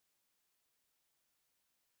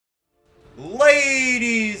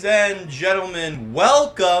Ladies and gentlemen,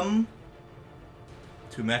 welcome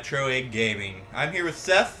to Metro 8 Gaming. I'm here with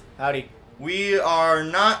Seth. Howdy. We are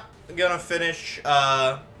not gonna finish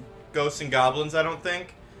Ghosts and Goblins, I don't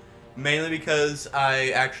think. Mainly because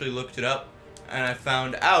I actually looked it up and I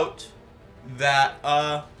found out that,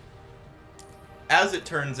 as it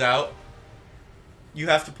turns out, you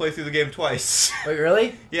have to play through the game twice. Wait,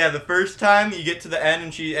 really? Yeah, the first time you get to the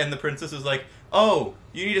end and the princess is like, oh,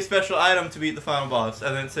 you need a special item to beat the final boss,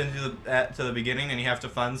 and then it sends you to the beginning, and you have to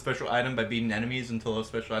find the special item by beating enemies until a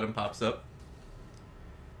special item pops up.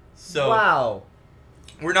 So, wow.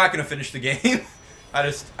 We're not going to finish the game. I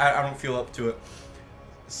don't feel up to it.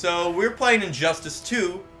 So, we're playing Injustice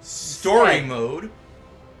 2, Story Mode.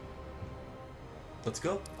 Let's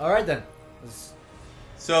go. Alright then.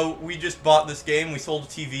 So, we just bought this game, we sold a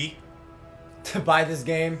TV. To buy this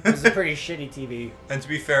game, it was a pretty shitty TV. And to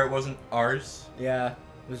be fair, it wasn't ours. Yeah.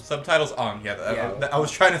 Subtitles on, yeah. Yeah. I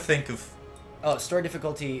was trying to think of... Oh, story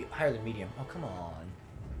difficulty higher than medium. Oh, come on.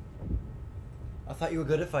 I thought you were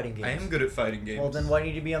good at fighting games. I am good at fighting games. Well, then why need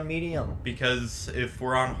you to be on medium? Because if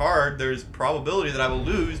we're on hard, there's probability that I will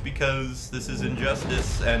lose because this is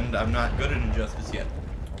Injustice, and I'm not good at Injustice yet.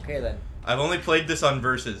 Okay, then. I've only played this on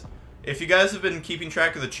Versus. If you guys have been keeping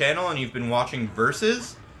track of the channel and you've been watching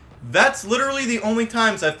Versus, that's literally the only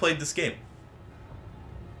times I've played this game.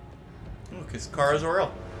 Look, it's Kara Zor-El.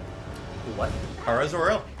 What? Kara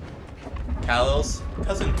Zor-El. Kal-El's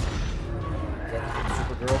cousin. Is that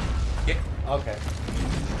Supergirl? Yeah. Okay.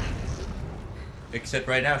 Except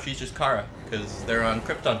right now she's just Kara, because they're on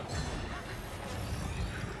Krypton.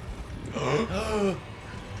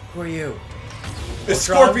 Who are you? It's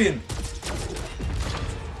Scorpion!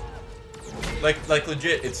 Like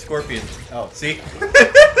legit, it's Scorpion. Oh. See?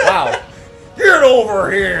 Wow. Get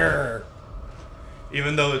over here!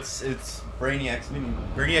 Even though it's Brainiac's minions.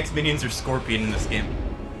 Brainiac's minions are Scorpion in this game.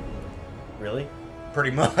 Really?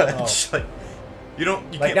 Pretty much. Oh. Like, you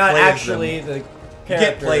Like, can't not play actually as them. the You character.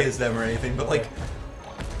 can't play as them or anything, but like,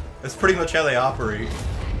 that's pretty much how they operate.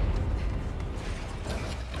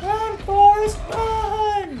 Run, Forrest,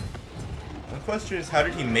 run! The question is, how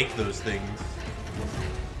did he make those things?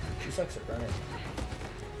 She sucks at running.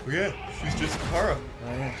 Well, yeah, she's just Kara.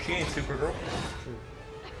 Oh, yeah. She ain't Supergirl. True.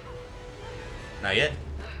 Not yet.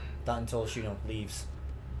 Not until she leaves.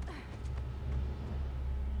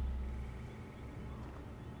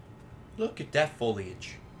 Look at that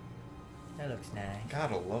foliage. That looks nice.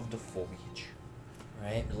 Gotta love the foliage.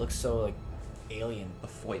 Right? It looks so, like, alien. The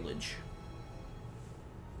foliage.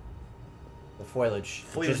 The foliage.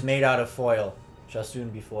 Foliage. Which is made out of foil. Shall soon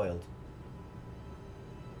be foiled.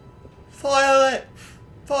 Foil it!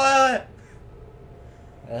 Foil it!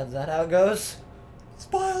 Is that how it goes?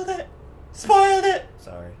 Spoiled it! Spoiled it!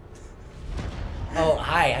 Sorry. Oh,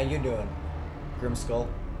 hi. How you doing? Grim Skull.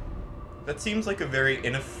 That seems like a very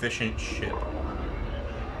inefficient ship.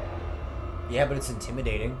 Yeah, but it's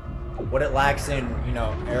intimidating. What it lacks in,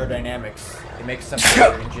 aerodynamics, it makes something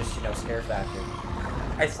better than just, scare factor.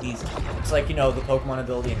 I sneezed. It's like, the Pokemon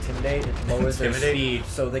ability Intimidate. It lowers their Intimidate? speed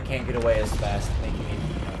so they can't get away as fast, making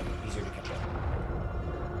it, easier to catch up.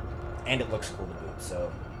 And it looks cool to boot,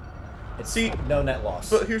 so it's no net loss.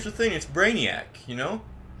 But here's the thing, it's Brainiac,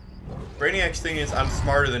 Brainiac's thing is, I'm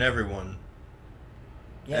smarter than everyone.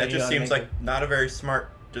 Yeah, that just seems like not a very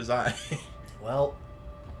smart design. Well,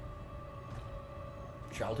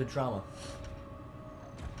 childhood trauma.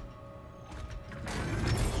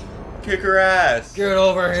 Kick her ass! Get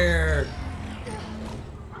over here!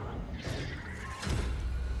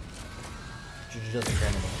 She just doesn't care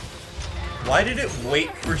anymore. Why did it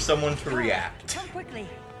wait for someone to react? Come quickly.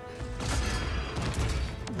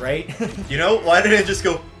 Right? Why did it just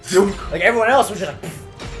go zoom? Like everyone else was just like,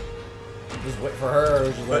 just wait for her. Or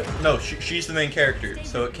just But like, no, she's the main character,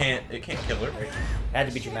 so it can't kill her. it had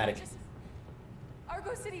to be dramatic.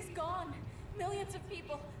 Argo City's gone. Millions of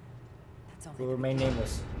people. That's Will only remain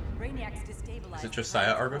nameless. Brainiac's destabilized. Is it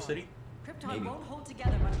Josiah Argo City? Krypton Maybe. won't hold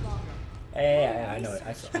together much longer. Hey, I know it.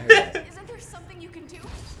 I heard that. Isn't there something you can do?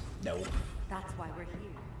 No. That's why we're here.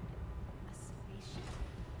 A spaceship.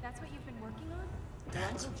 That's what you've been working on?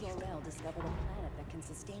 Uncle Jor-El discovered a planet that can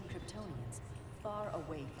sustain Kryptonians far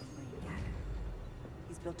away from Brainiac.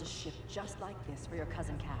 He's built a ship just like this for your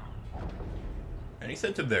cousin Cal. And he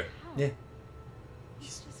sent him there. Yeah.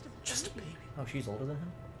 He's just a baby. Oh, she's older than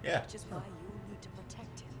him? Yeah. Which is why you need to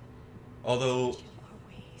protect him. Although, Teach him our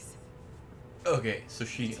ways. okay, so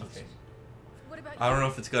okay. What about I don't know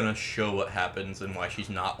if it's gonna show what happens and why she's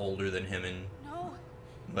not older than him in, No.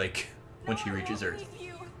 like, when she No, I reaches won't Earth. leave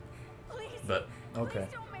you. Please. But, Okay.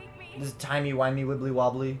 Please don't make me. This is timey-wimey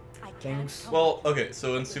wibbly-wobbly I can't things. help well, okay,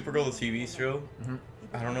 so in Supergirl, the TV show,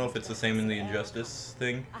 I don't know if it's the same in the Injustice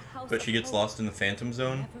thing, but she gets lost in the Phantom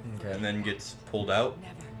Zone Okay. and then gets pulled out.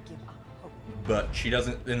 Never give up hope. But she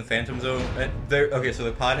doesn't in the Phantom Zone. Okay, so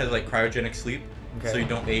the pod has like cryogenic sleep, so Okay. you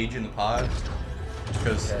don't age in the pod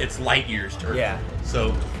because Okay. it's light years to Earth. Yeah.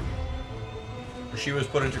 So she was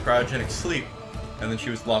put into cryogenic sleep, and then she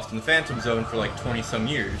was lost in the Phantom Zone for like 20 some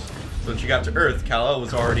years. So when she got to Earth, Kal-El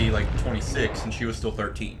was already like 26, and she was still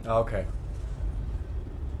 13. Oh, okay.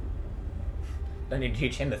 Don't need to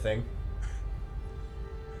teach him the thing.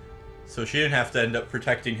 So she didn't have to end up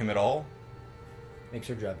protecting him at all. Makes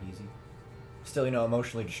her job easy. Still, you know,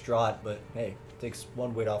 emotionally distraught, but hey, takes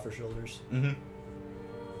one weight off her shoulders. Mm-hmm.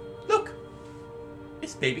 Look,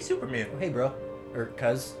 it's baby Superman. Oh, hey, bro. Or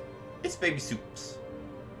cuz. It's baby Soups.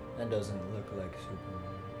 That doesn't look like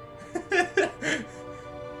Superman.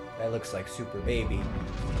 That looks like Super Baby.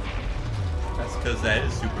 That's because that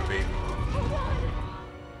is Super Baby.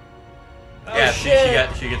 Oh, Yeah,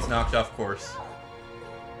 shit! she gets knocked off course.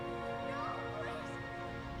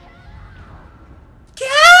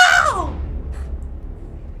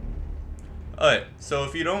 Alright, so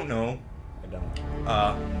if you don't know, I don't.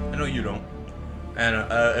 I know you don't, and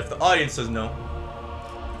if the audience doesn't know,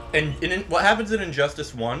 and what happens in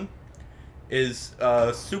Injustice 1 is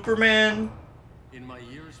Superman In my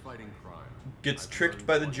years fighting crime, gets I've tricked learned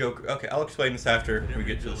by the one Joker. thing. Okay, I'll explain this after That we every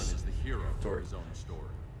get to villain this. is the hero story. of his own story.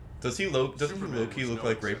 Doesn't Superman Loki look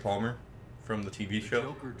was like no Ray exception. Palmer from the TV The show?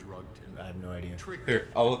 Joker drugged him. I have no idea. Tricked Here, him,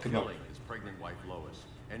 I'll look him up. killing his pregnant wife Lois,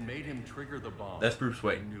 and made him trigger the bomb. That's Bruce that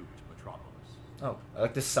Wayne. nuked Metropolis. Oh, I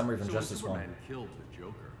like this summary of So when Injustice 1. Superman killed the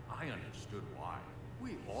Joker, I understood why.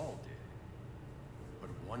 We all did. But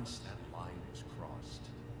once that line was crossed,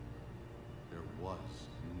 there was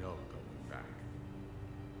no going back.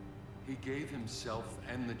 He gave himself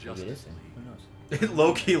and the Maybe it Justice is him. League Who knows?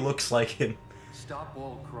 Loki looks like him. stop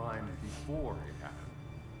all crime before it happened,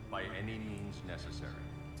 by any means necessary.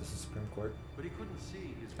 This is Supreme Court. But he couldn't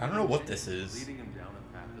see his I don't know what sins this is. leading him down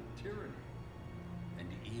a path of tyranny and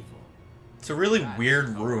evil. It's a really That's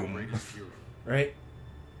weird our room. greatest hero. Right?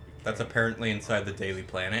 That's apparently inside the Daily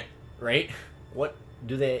Planet. Right? What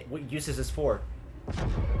use is this for?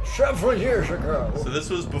 Several years ago. So this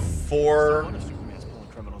was before. One of Superman's pulling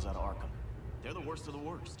criminals out of Arkham. They're the worst of the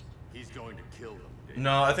worst. He's going to kill them. Dave.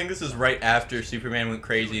 No, I think this is right after Superman went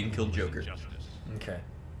crazy and killed Joker. Justice. Okay.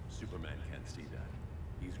 Superman can't see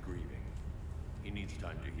that. He's grieving. He needs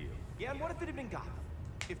time to heal. Yeah, and what if it had been Gotham?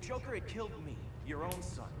 If Joker had killed me, your own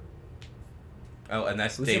son. Oh, and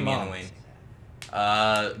that's Who's your Damian mom? Wayne.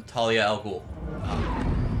 Talia al Ghul.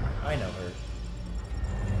 I know her.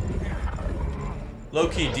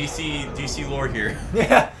 Low-key, DC lore here.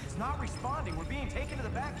 Yeah. It's not responding. We're being taken to the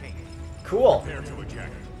Batcave. Cool. Prepare to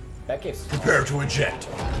eject. That cave's Prepare to eject.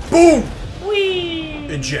 Boom! Whee!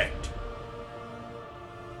 Eject.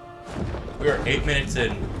 We are 8 minutes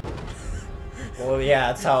in. Well, yeah,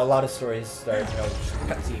 that's how a lot of stories start. You know, just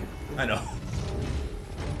cutscene. I know.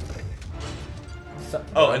 So,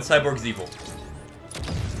 Oh, and Cyborg's evil.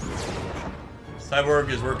 Cyborg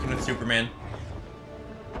is working with Superman.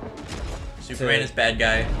 Superman is bad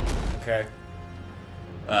guy. okay.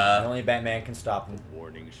 Only Batman can stop him.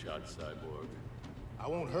 Warning shot, Cyborg. I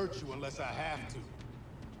won't hurt you unless I have to.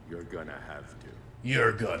 You're gonna have to.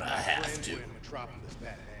 You're gonna Friends were in Metropolis,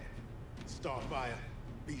 Batman. Starfire,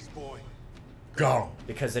 Beast Boy. Go.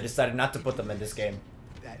 Because they decided not to put them in this game.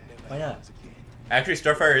 That never Why not? happens again. Actually,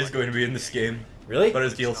 Starfire is going to be in this game, Really? but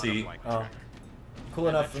as DLC. Oh. Cool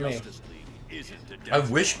enough for me. I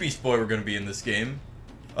wish Beast Boy were going to be in this game.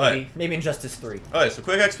 Alright, Maybe Injustice 3. alright, so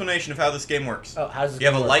quick explanation of how this game works. Oh, how does this You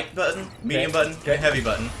have a work? light button, medium Okay. button, and a heavy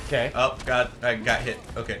button. Okay. Oh, God, I got hit.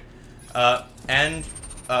 Okay.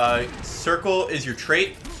 Circle is your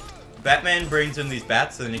trait. Batman brings in these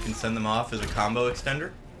bats, and then you can send them off as a combo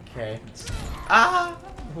extender. Okay. Ah!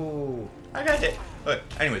 Ooh. I got hit. Okay,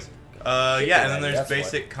 anyways. Shit, Yeah, and then there's that's what.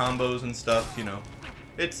 basic combos and stuff, you know.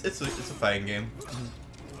 It's a fighting game.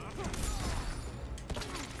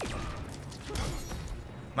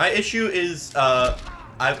 My issue is, I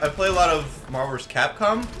play a lot of Marvel vs.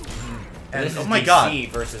 Capcom, and This oh is my DC god.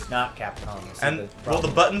 versus not Capcom. This is And, the well, the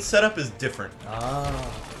problem. button setup is different.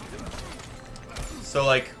 Ah. So,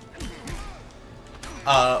 like,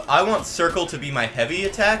 I want circle to be my heavy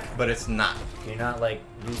attack, but it's not. Can you not, like,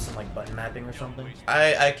 use some, like, button mapping or something?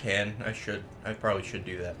 I can. I should. I probably should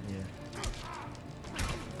do that. Yeah.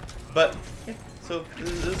 But, yeah, so, this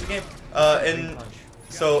is a game. And, Punch.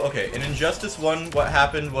 so, okay, in Injustice 1, what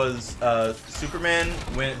happened was, Superman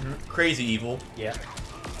went crazy evil Yeah.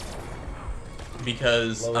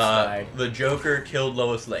 because, Lois died. the Joker killed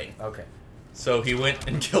Lois Lane. Okay. So he went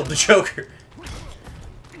and killed the Joker.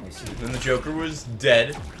 see. Then the Joker was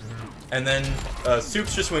dead. And then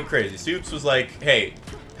Soups just went crazy. Soups was like, "Hey,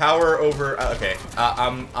 power over." Okay,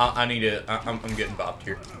 I'm getting bopped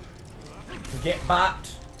here. Get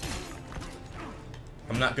bopped.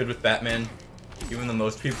 I'm not good with Batman. Even though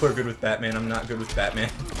most people are good with Batman, I'm not good with Batman.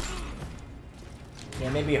 Yeah,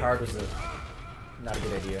 maybe hard was not a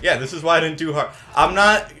good idea. Yeah, this is why I didn't do hard. I'm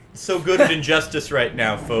not so good at Injustice right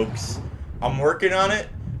now, folks. I'm working on it.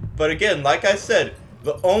 But again, like I said,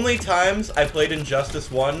 the only times I played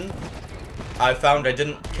Injustice 1, I found I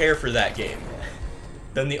didn't care for that game.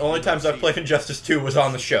 Then the only times I played Injustice 2 was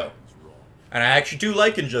on the show. And I actually do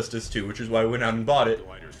like Injustice 2, which is why I went out and bought it.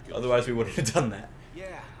 Otherwise, we wouldn't have done that. Yeah,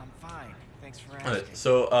 I'm fine. Thanks for asking.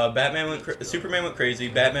 So Superman went crazy.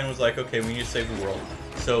 Batman was like, okay, we need to save the world.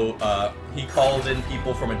 So he called in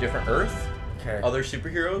people from a different Earth, other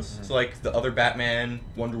superheroes. So like the other Batman,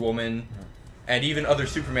 Wonder Woman, and even other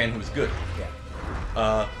Superman who was good.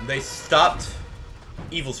 Yeah. They stopped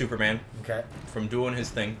evil Superman Okay. from doing his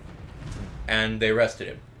thing, and they arrested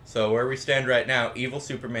him. So where we stand right now, evil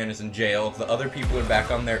Superman is in jail. The other people are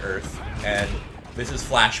back on their Earth, and this is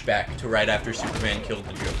flashback to right after Superman killed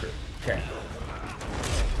the Joker. Okay.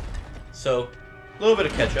 So, a little bit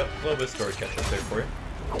of catch-up, a little bit of story catch-up there for you.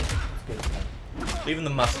 Leaving the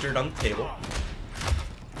mustard on the table.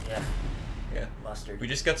 Yeah. Yeah. Mustard. We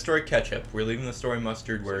just got story catch-up. We're leaving the story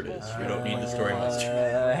mustard where it is. We don't need the story mustard.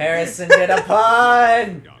 Harrison did a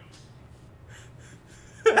pun!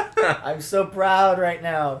 I'm so proud right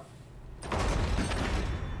now.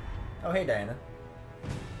 Oh, hey, Diana.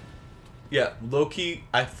 Yeah, low-key,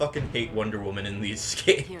 I fucking hate Wonder Woman in these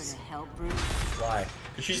Here games. to help, Bruce. Why?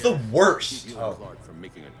 She's the worst. Oh. Clark from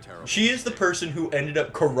making a terrible She is the person who ended up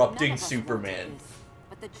None corrupting of us Superman. wanted this,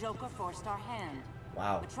 but the Joker forced our hand.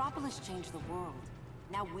 Wow. Metropolis changed the world.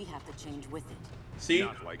 Now we have to change with it. See?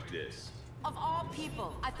 Not like this. Of all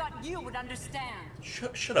people, I thought you would understand.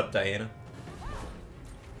 Shut up, Diana.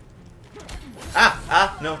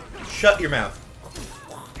 No. Shut your mouth.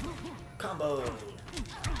 Combo.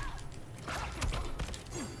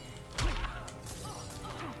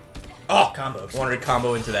 Oh, Combos. wanted to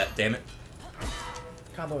combo into that, damn it.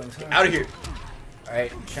 Combo in time. Out of here.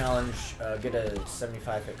 Alright, challenge. Get a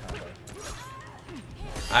 75 hit combo.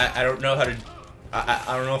 I don't know how to...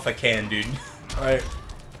 I don't know if I can, dude. Alright.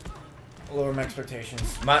 Lower my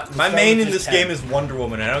expectations. My Start main with in just this game 10. is Wonder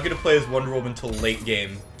Woman. I don't get to play as Wonder Woman until late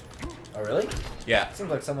game. Oh, really? Yeah. Seems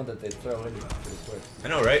like someone that they'd throw in pretty quick. I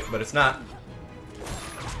know, right? But it's not.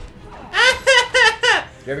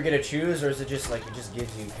 Do you ever get to choose, or is it just like it just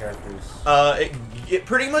gives you characters? It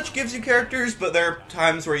pretty much gives you characters, but there are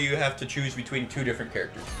times where you have to choose between two different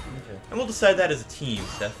characters. Okay. And we'll decide that as a team,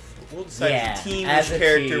 Seth. We'll decide as a team as which a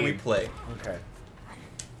character team. we play. Okay.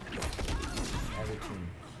 As a team.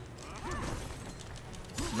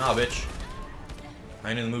 Nah, bitch.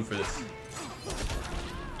 I ain't in the mood for this.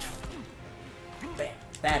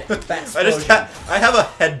 Bam. Bat I have a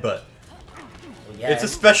headbutt. Well, yeah. It's a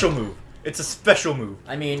special move. It's a special move.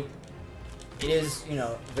 I mean, it is, you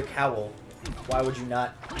know, the cowl. Why would you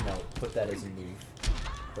not, you know, put that as a move?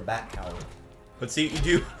 The bat cowl. But see, you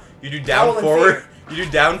do Cowl down and forward, fear. you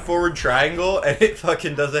do down forward triangle, and it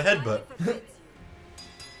fucking does a headbutt.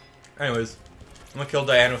 Anyways, I'm gonna kill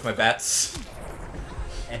Diana with my bats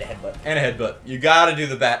And a headbutt. and a headbutt. You gotta do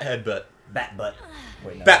the bat headbutt. Bat butt.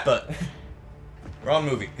 Wait, no. Bat butt. Wrong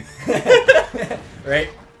movie. Right?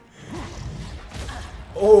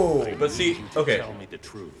 Oh. But see, okay. Tell me the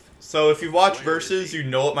truth. So if you watch Versus, you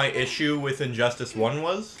know what my issue with Injustice 1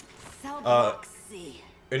 was.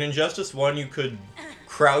 In Injustice 1, you could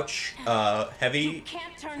crouch heavy.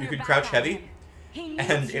 You could crouch heavy,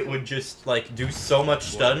 and it would just like do so much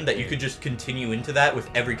stun that you could just continue into that with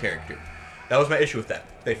every character. That was my issue with that.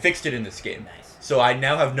 They fixed it in this game. Nice. So I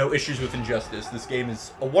now have no issues with Injustice. This game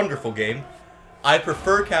is a wonderful game. I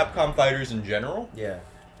prefer Capcom Fighters in general, Yeah.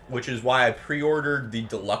 which is why I pre-ordered the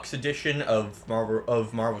deluxe edition of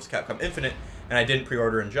Marvel's Capcom Infinite, and I didn't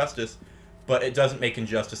pre-order Injustice. But it doesn't make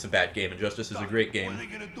Injustice a bad game. Injustice is a great game.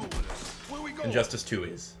 Injustice 2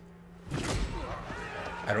 is.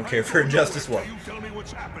 I don't care for Injustice 1.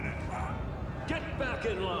 Get back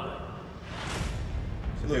in line.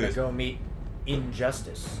 So Look we're at gonna this. go meet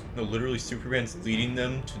Injustice. No, literally Superman's leading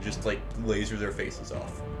them to just like laser their faces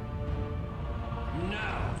off.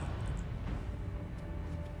 Now.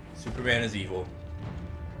 Superman is evil.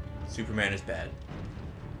 Superman is bad.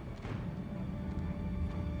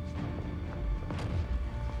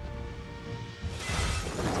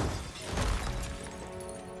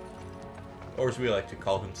 Or as we like to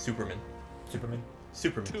call him, Superman. Superman.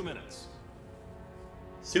 Superman. 2 minutes.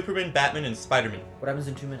 Superman, Batman, and Spider-Man. What happens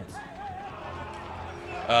in 2 minutes?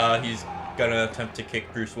 He's gonna attempt to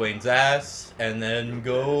kick Bruce Wayne's ass and then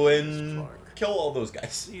go and kill all those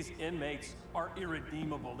guys. These inmates are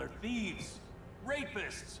irredeemable. They're thieves,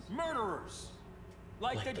 rapists, murderers.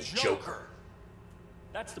 Like the Joker.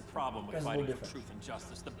 That's the problem with That's a fighting little for different. truth and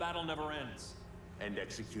justice. The battle never ends. And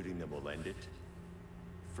executing them will end it?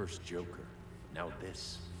 First Joker, now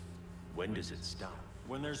this. When does it stop?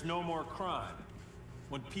 When there's no more crime.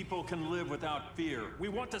 When people can live without fear. We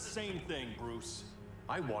want the same thing, Bruce.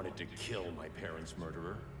 I wanted to kill my parents'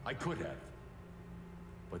 murderer. I could have.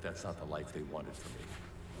 But that's not the life they wanted for me.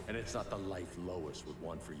 And it's not the life Lois would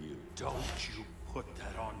want for you. Don't you put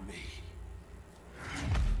that on me.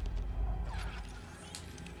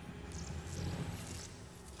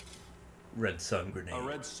 Red sun grenade. A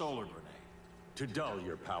red solar grenade. To dull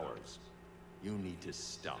your powers, you need to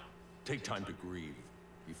stop. Take time to grieve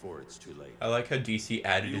before it's too late. I like how DC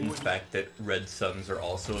added in the fact that red suns are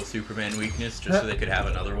also a Superman weakness, just so they could have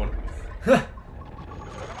another one. As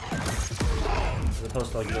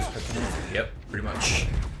opposed to like just kryptonite. Yep, pretty much.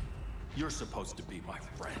 You're supposed to be my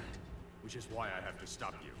friend. Which is why I have to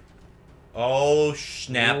stop you. Oh,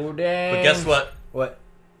 snap. Oh, dang. But guess what? What?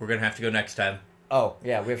 We're gonna have to go next time. Oh,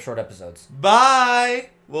 yeah, we have short episodes. Bye!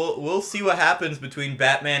 We'll see what happens between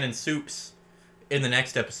Batman and Supes in the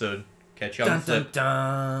next episode. Catch you on the flip.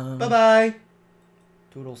 Dun. Bye-bye!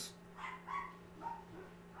 Toodles.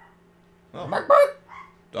 Oh, Bark, bark.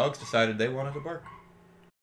 dogs decided they wanted to bark.